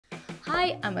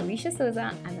Hi, I'm Alicia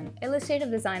Souza. I'm an illustrative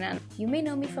designer. You may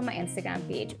know me from my Instagram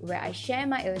page where I share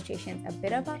my illustrations, a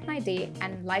bit about my day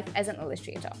and life as an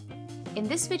illustrator. In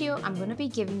this video, I'm going to be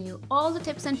giving you all the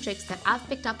tips and tricks that I've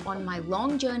picked up on my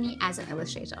long journey as an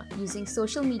illustrator, using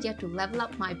social media to level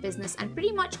up my business and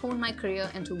pretty much hone my career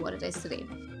into what it is today.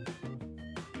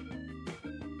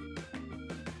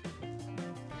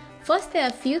 First, there are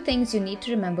a few things you need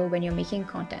to remember when you're making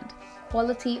content.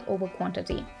 Quality over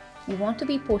quantity. You want to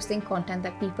be posting content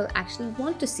that people actually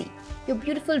want to see. Your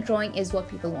beautiful drawing is what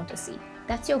people want to see.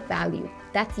 That's your value.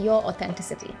 That's your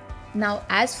authenticity. Now,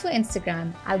 as for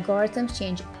Instagram, algorithms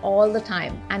change all the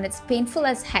time and it's painful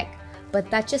as heck, but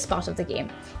that's just part of the game.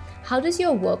 How does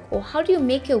your work, or how do you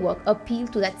make your work appeal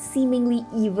to that seemingly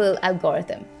evil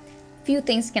algorithm? Few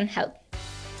things can help.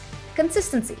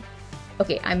 Consistency.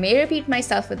 Okay, I may repeat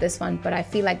myself with this one, but I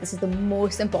feel like this is the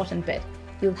most important bit.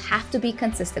 You'll have to be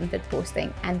consistent with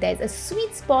posting, and there's a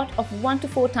sweet spot of 1 to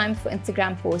 4 times for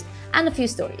Instagram posts and a few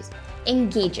stories.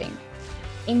 Engaging.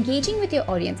 Engaging with your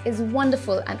audience is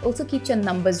wonderful and also keeps your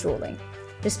numbers rolling.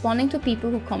 Responding to people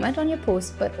who comment on your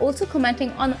posts, but also commenting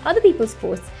on other people's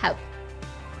posts help.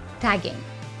 Tagging.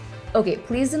 Okay,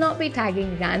 please do not be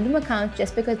tagging random accounts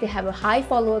just because they have a high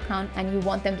follower count and you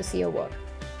want them to see your work.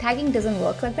 Tagging doesn't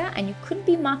work like that, and you couldn't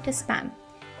be marked as spam.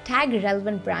 Tag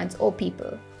relevant brands or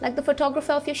people, like the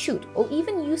photographer of your shoot, or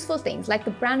even useful things like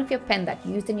the brand of your pen that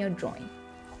you used in your drawing.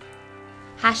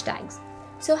 Hashtags.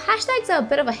 So hashtags are a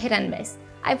bit of a hit and miss.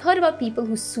 I've heard about people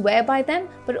who swear by them,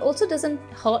 but it also doesn't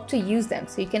hurt to use them,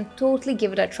 so you can totally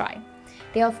give it a try.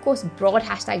 There are of course broad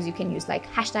hashtags you can use, like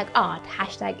hashtag art,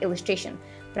 hashtag illustration,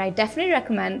 but I definitely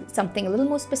recommend something a little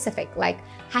more specific, like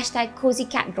hashtag cozy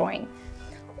cat drawing.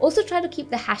 Also try to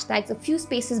keep the hashtags a few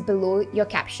spaces below your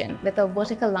caption with a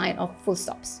vertical line of full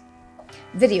stops.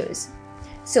 Videos.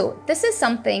 So this is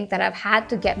something that I've had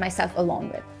to get myself along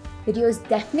with. Videos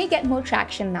definitely get more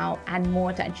traction now and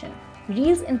more attention.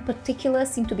 Reels in particular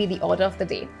seem to be the order of the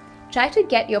day. Try to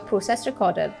get your process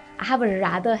recorded. I have a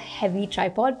rather heavy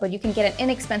tripod, but you can get an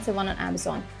inexpensive one on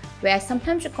Amazon, where I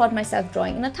sometimes record myself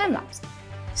drawing in a time lapse.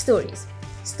 Stories.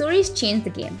 Stories changed the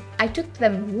game. I took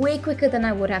them way quicker than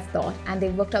I would have thought, and they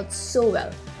worked out so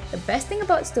well. The best thing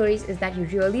about stories is that you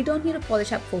really don't need to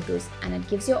polish up photos, and it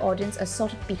gives your audience a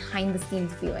sort of behind the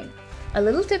scenes viewing. A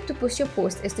little tip to push your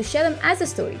post is to share them as a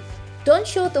story. Don't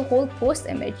show the whole post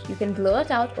image. You can blur it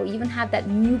out or even have that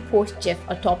new post GIF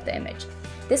atop the image.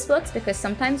 This works because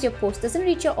sometimes your post doesn't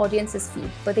reach your audience's feed,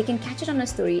 but they can catch it on a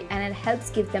story, and it helps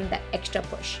give them that extra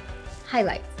push.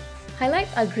 Highlights.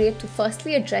 Highlights are great to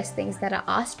firstly address things that are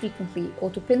asked frequently or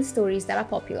to pin stories that are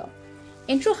popular.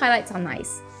 Intro highlights are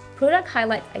nice. Product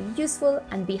highlights are useful,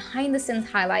 and behind the scenes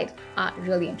highlights are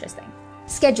really interesting.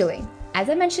 Scheduling.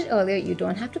 As I mentioned earlier, you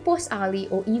don't have to post hourly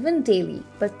or even daily,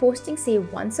 but posting say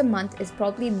once a month is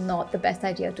probably not the best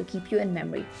idea to keep you in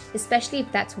memory, especially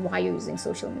if that's why you're using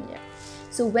social media.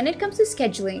 So when it comes to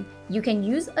scheduling, you can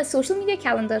use a social media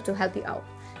calendar to help you out.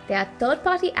 There are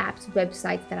third-party apps,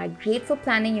 websites that are great for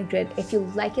planning your grid if you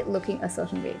like it looking a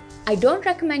certain way. I don't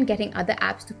recommend getting other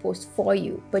apps to post for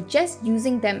you, but just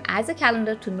using them as a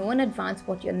calendar to know in advance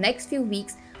what your next few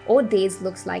weeks or days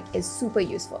looks like is super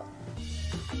useful.